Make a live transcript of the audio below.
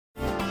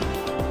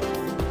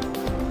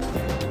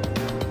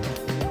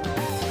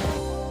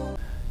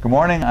Good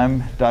morning.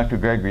 I'm Dr.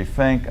 Gregory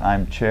Fink.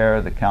 I'm chair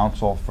of the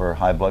Council for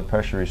High Blood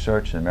Pressure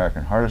Research at the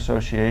American Heart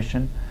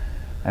Association,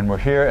 and we're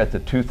here at the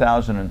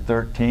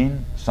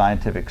 2013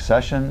 scientific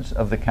sessions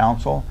of the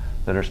Council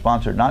that are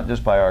sponsored not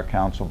just by our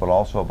Council but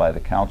also by the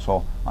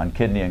Council on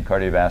Kidney and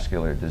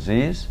Cardiovascular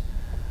Disease.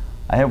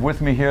 I have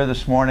with me here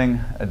this morning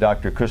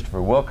Dr.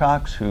 Christopher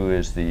Wilcox, who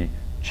is the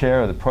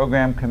chair of the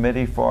program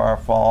committee for our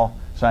fall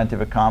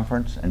scientific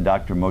conference, and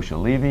Dr. Moshe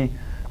Levi,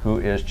 who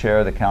is chair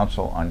of the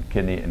Council on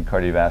Kidney and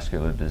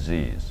Cardiovascular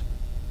Disease.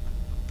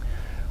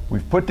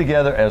 We've put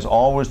together, as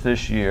always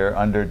this year,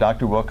 under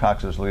Dr.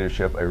 Wilcox's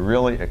leadership, a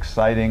really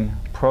exciting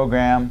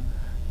program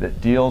that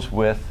deals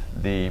with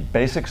the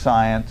basic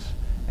science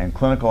and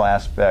clinical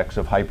aspects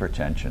of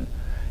hypertension,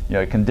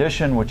 a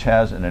condition which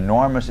has an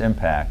enormous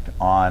impact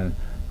on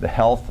the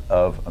health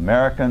of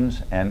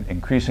Americans and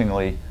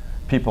increasingly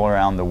people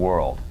around the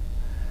world.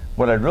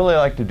 What I'd really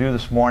like to do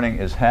this morning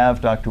is have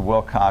Dr.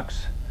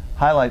 Wilcox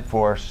highlight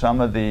for us some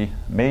of the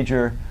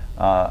major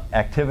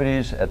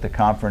activities at the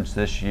conference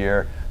this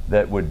year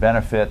that would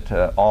benefit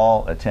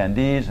all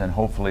attendees and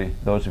hopefully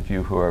those of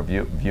you who are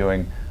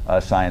viewing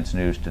Science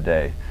News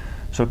today.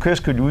 So Chris,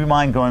 could you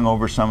mind going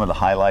over some of the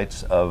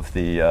highlights of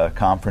the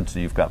conference that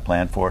you've got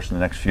planned for us in the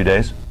next few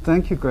days?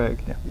 Thank you,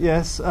 Greg. Yeah.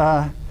 Yes,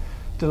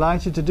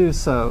 delighted to do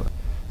so.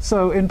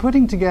 So in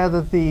putting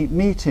together the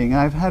meeting,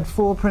 I've had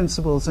four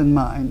principles in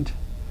mind.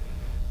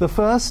 The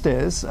first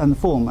is, and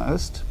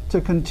foremost, to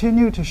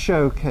continue to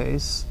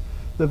showcase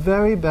the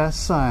very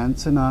best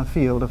science in our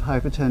field of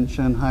hypertension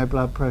and high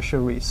blood pressure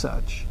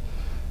research.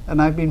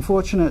 And I've been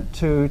fortunate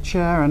to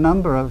chair a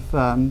number of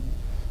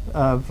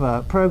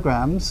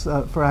programs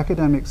for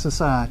academic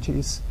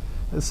societies.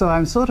 So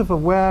I'm sort of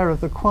aware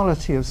of the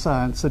quality of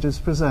science that is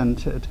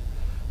presented.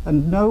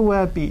 And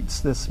nowhere beats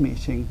this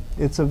meeting.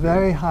 It's a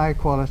very high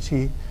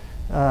quality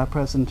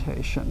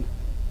presentation.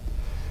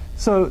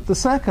 So the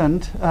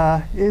second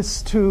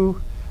is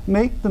to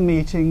make the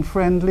meeting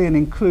friendly and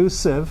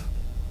inclusive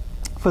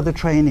for the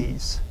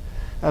trainees.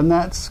 And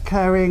that's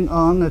carrying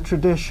on a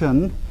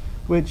tradition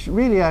which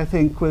really I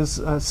think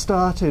was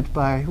started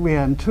by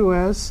Rian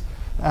Tuez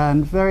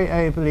and very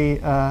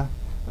ably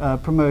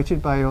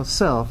promoted by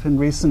yourself in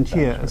recent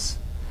years.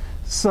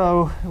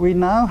 So we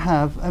now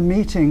have a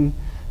meeting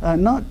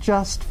not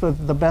just for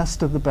the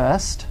best of the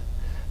best,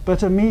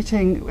 but a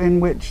meeting in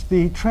which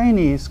the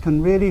trainees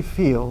can really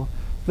feel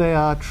they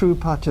are true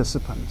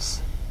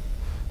participants.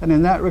 And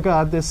in that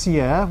regard, this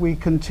year, we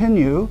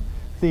continue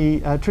the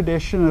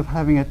tradition of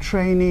having a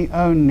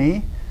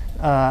trainee-only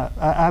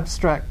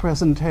abstract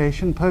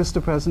presentation, poster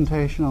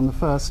presentation on the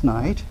first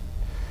night.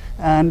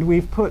 And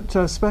we've put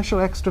special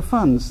extra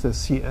funds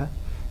this year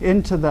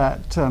into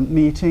that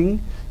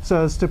meeting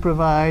so as to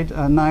provide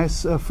a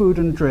nice food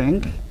and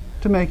drink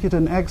to make it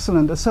an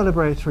excellent, a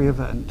celebratory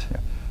event,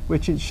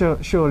 which it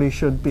surely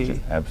should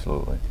be.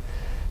 Absolutely.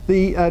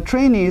 The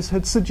trainees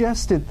had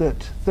suggested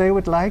that they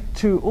would like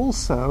to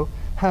also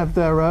have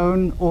their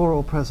own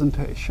oral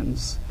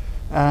presentations,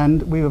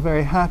 and we were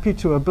very happy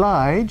to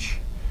oblige,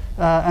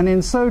 and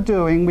in so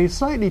doing we've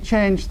slightly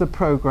changed the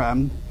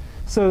program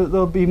so that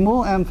there'll be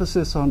more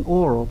emphasis on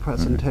oral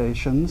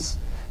presentations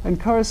and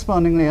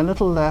correspondingly a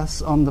little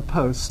less on the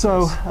post.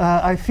 So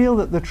I feel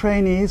that the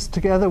trainees,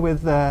 together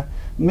with their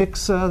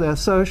mixer, their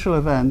social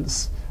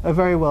events, are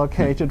very well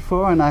catered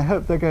for, and I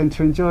hope they're going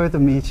to enjoy the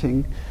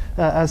meeting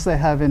as they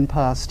have in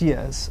past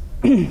years.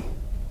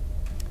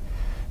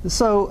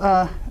 So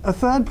a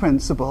third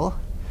principle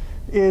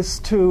is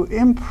to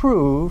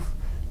improve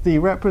the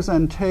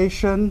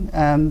representation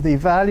and the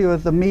value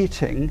of the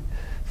meeting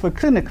for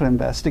clinical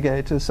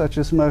investigators such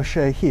as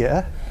Moshe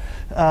here.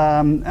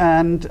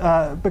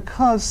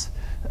 Because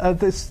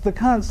the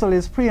Council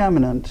is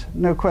preeminent,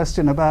 no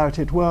question about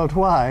it,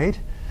 worldwide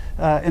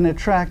in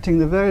attracting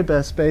the very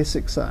best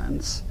basic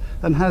science,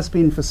 and has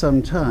been for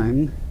some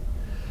time.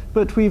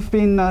 But we've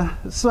been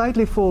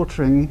slightly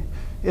faltering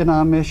in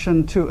our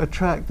mission to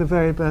attract the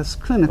very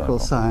best clinical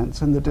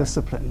science in the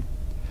discipline.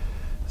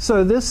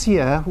 So this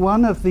year,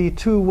 one of the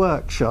two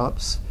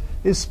workshops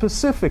is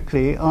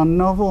specifically on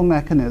novel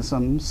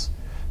mechanisms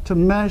to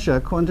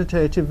measure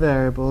quantitative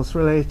variables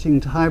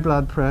relating to high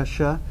blood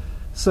pressure,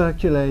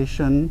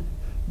 circulation,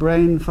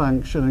 brain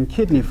function, and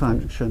kidney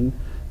function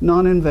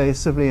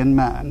non-invasively in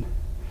man.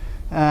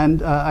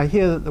 And I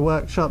hear that the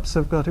workshops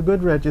have got a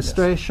good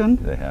registration.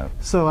 Yes, they have.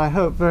 So I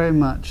hope very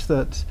much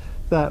that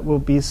that will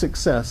be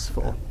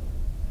successful.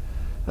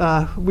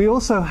 We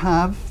also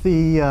have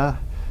the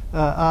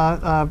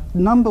our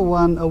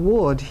 #1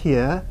 award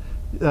here,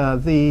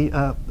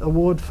 the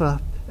Award for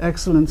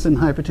Excellence in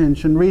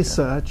Hypertension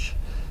Research,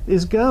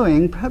 is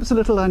going, perhaps a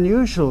little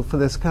unusual for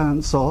this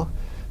council,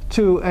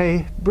 to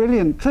a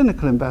brilliant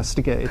clinical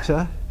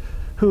investigator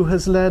who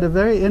has led a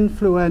very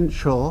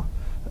influential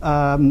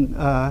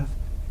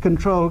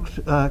controlled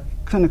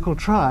clinical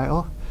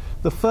trial,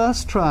 the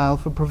first trial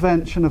for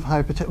prevention of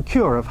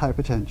cure of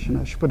hypertension,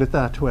 I should put it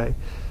that way,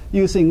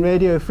 using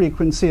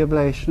radiofrequency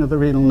ablation of the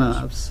renal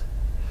nerves.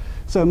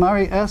 So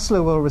Murray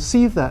Esler will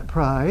receive that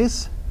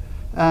prize,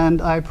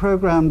 and I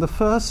programmed the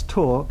first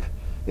talk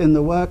in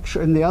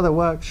the other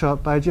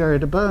workshop by Jerry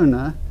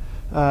DeBona,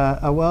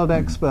 a world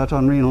expert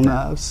on renal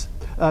nerves,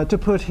 to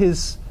put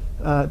his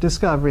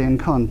discovery in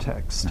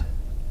context.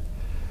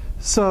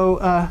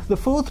 So the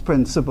fourth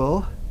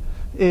principle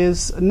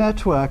is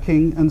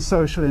networking and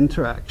social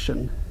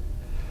interaction.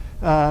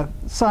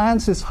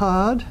 Science is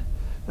hard.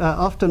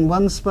 Often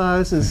one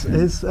spouse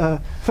is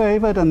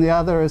favored and the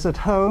other is at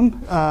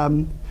home.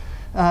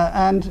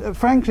 And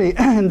frankly,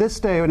 in this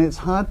day when it's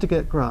hard to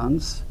get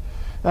grants,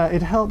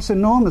 it helps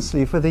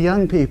enormously for the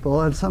young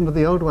people and some of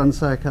the old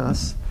ones like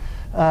us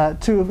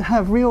to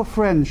have real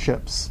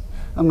friendships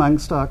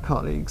amongst our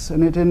colleagues,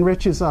 and it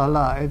enriches our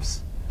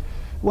lives.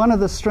 One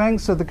of the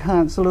strengths of the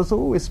Council has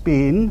always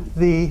been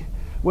the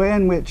way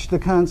in which the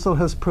Council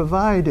has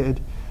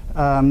provided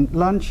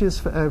lunches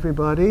for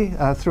everybody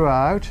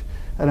throughout,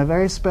 and a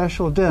very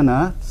special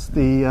dinner,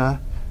 the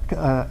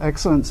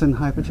Excellence in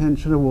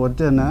Hypertension Award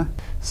dinner.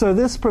 So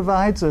this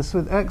provides us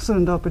with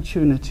excellent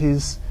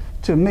opportunities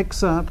to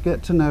mix up,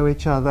 get to know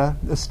each other,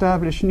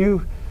 establish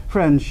new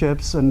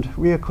friendships, and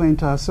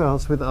reacquaint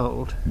ourselves with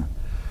old.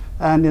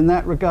 And in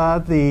that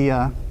regard,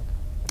 the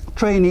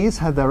trainees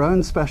had their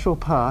own special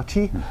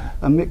party,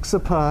 a mixer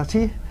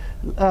party,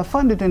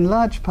 funded in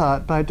large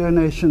part by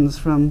donations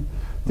from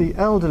the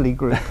elderly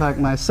group like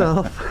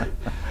myself,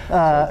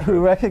 who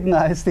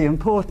recognized the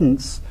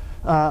importance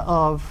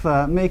of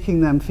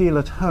making them feel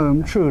at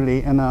home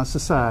truly in our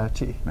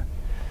society.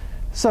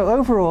 So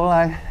overall,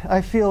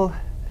 I feel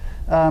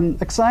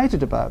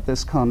excited about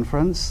this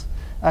conference.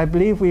 I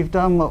believe we've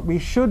done what we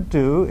should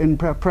do in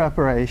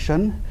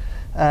preparation,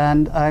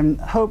 and I'm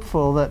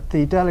hopeful that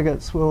the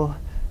delegates will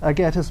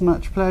get as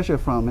much pleasure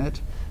from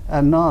it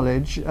and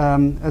knowledge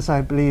as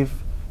I believe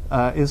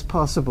is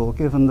possible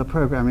given the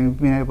programming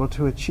we've been able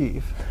to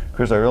achieve.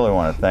 Chris, I really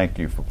want to thank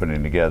you for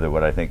putting together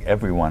what I think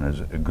everyone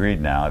has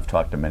agreed now. I've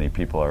talked to many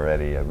people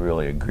already. I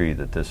really agree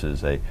that this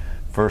is a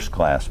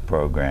first-class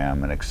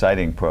program, an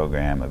exciting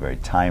program, a very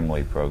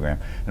timely program,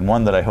 and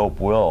one that I hope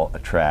will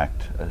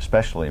attract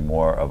especially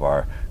more of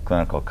our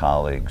clinical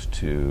colleagues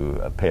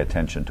to pay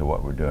attention to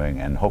what we're doing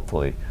and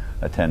hopefully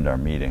attend our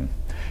meeting.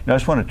 Now, I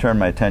just want to turn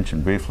my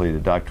attention briefly to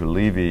Dr.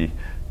 Levi.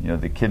 You know,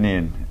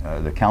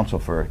 the Council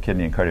for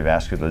Kidney and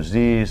Cardiovascular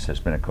Disease has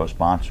been a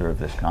co-sponsor of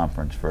this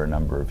conference for a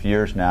number of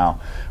years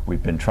now.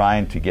 We've been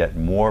trying to get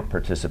more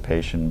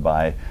participation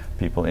by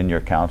people in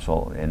your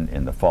council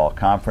in the fall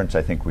conference.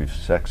 I think we've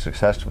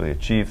successfully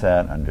achieved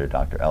that under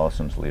Dr.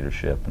 Ellison's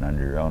leadership and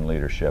under your own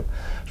leadership.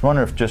 I was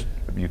wondering if just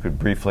you could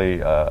briefly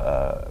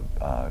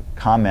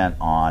comment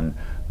on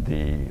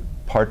the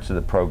parts of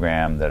the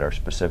program that are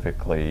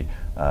specifically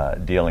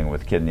dealing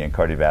with kidney and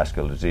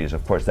cardiovascular disease.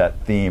 Of course, that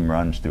theme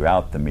runs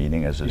throughout the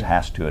meeting, as it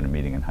has to in a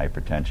meeting in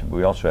hypertension. But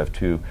we also have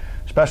two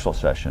special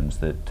sessions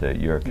that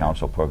your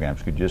council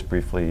programs. Could you just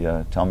briefly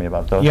tell me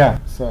about those? Yeah.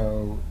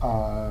 So,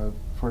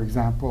 for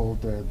example,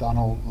 the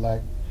Donald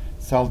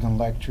Selden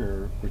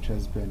Lecture, which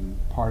has been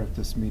part of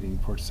this meeting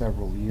for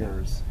several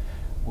years,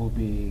 will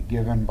be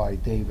given by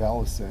Dave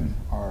Ellison,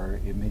 our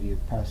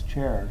immediate past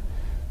chair.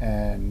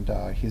 And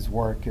his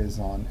work is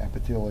on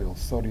epithelial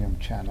sodium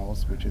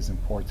channels, which is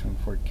important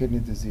for kidney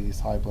disease,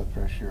 high blood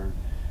pressure,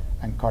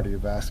 and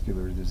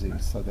cardiovascular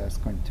disease. So that's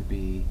going to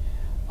be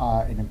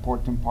an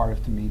important part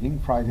of the meeting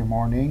Friday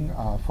morning,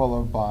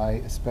 followed by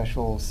a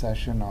special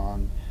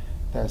session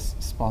that's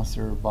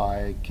sponsored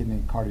by Kidney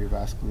and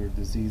Cardiovascular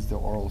Disease, the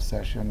oral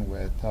session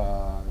with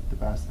the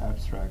best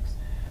abstracts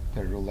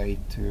that relate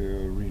to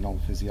renal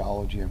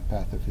physiology and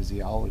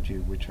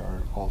pathophysiology, which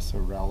are also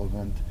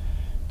relevant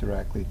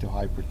directly to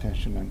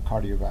hypertension and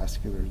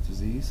cardiovascular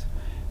disease.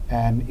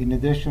 And in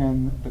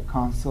addition, the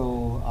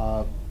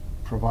Council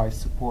provides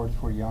support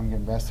for young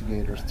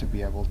investigators to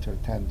be able to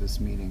attend this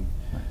meeting,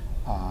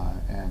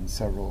 and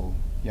several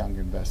young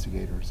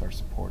investigators are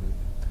supported.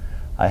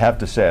 I have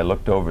to say, I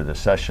looked over the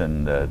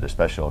session, the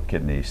special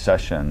kidney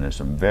session. There's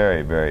some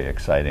very, very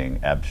exciting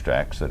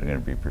abstracts that are going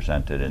to be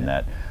presented in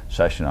that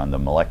session on the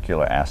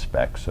molecular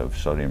aspects of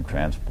sodium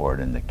transport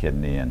in the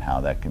kidney and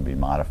how that can be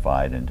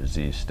modified in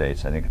disease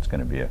states. I think it's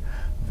going to be a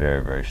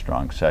very, very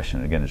strong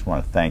session. Again, I just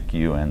want to thank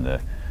you and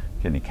the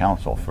Kidney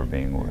Council for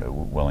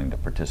being willing to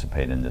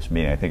participate in this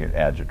meeting. I think it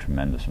adds a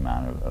tremendous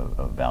amount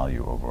of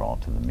value overall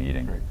to the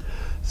meeting. Great.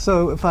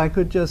 So if I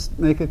could just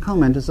make a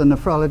comment as a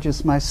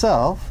nephrologist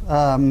myself,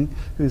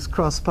 who's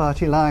crossed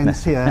party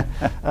lines here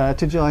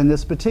to join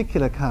this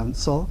particular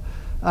council,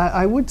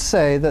 I would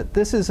say that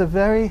this is a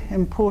very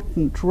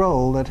important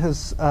role that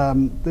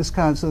this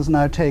council has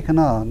now taken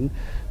on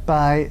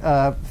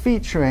by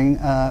featuring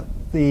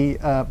the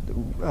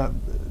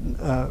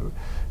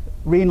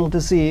renal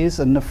disease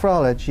and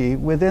nephrology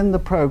within the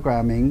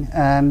programming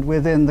and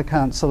within the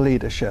council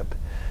leadership.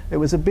 It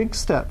was a big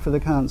step for the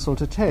council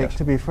to take,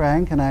 to be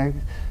frank, and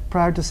I'm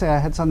proud to say I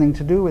had something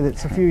to do with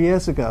it a few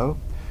years ago,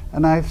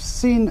 and I've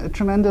seen a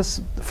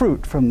tremendous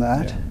fruit from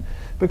that,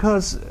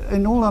 because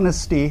in all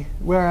honesty,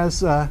 whereas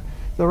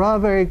there are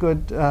very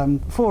good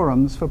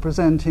forums for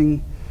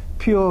presenting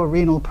pure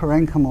renal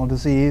parenchymal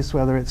disease,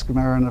 whether it's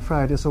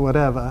glomerulonephritis or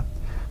whatever,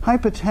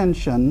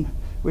 hypertension,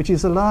 which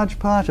is a large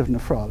part of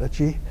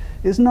nephrology,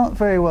 is not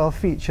very well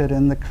featured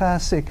in the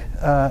classic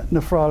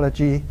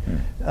nephrology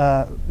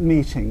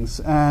meetings.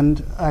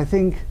 And I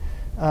think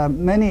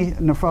many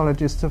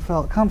nephrologists have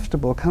felt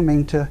comfortable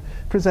coming to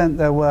present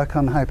their work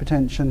on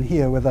hypertension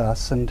here with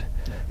us, and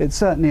it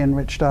certainly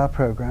enriched our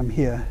program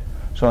here.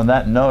 So on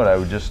that note, I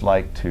would just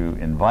like to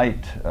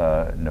invite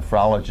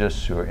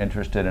nephrologists who are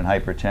interested in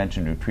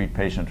hypertension, who treat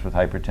patients with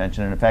hypertension,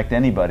 and in fact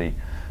anybody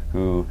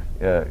who,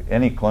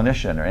 any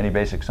clinician or any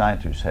basic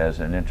scientist who has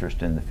an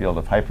interest in the field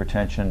of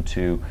hypertension,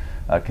 to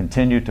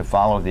continue to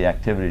follow the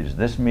activities of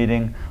this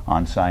meeting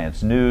on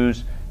Science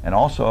News. And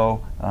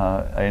also,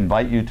 I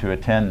invite you to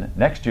attend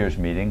next year's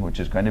meeting, which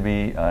is going to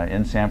be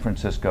in San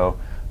Francisco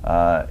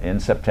in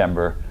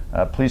September.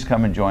 Please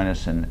come and join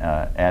us and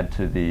add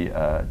to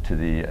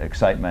the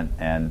excitement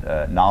and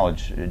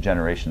knowledge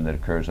generation that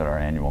occurs at our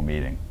annual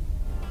meeting.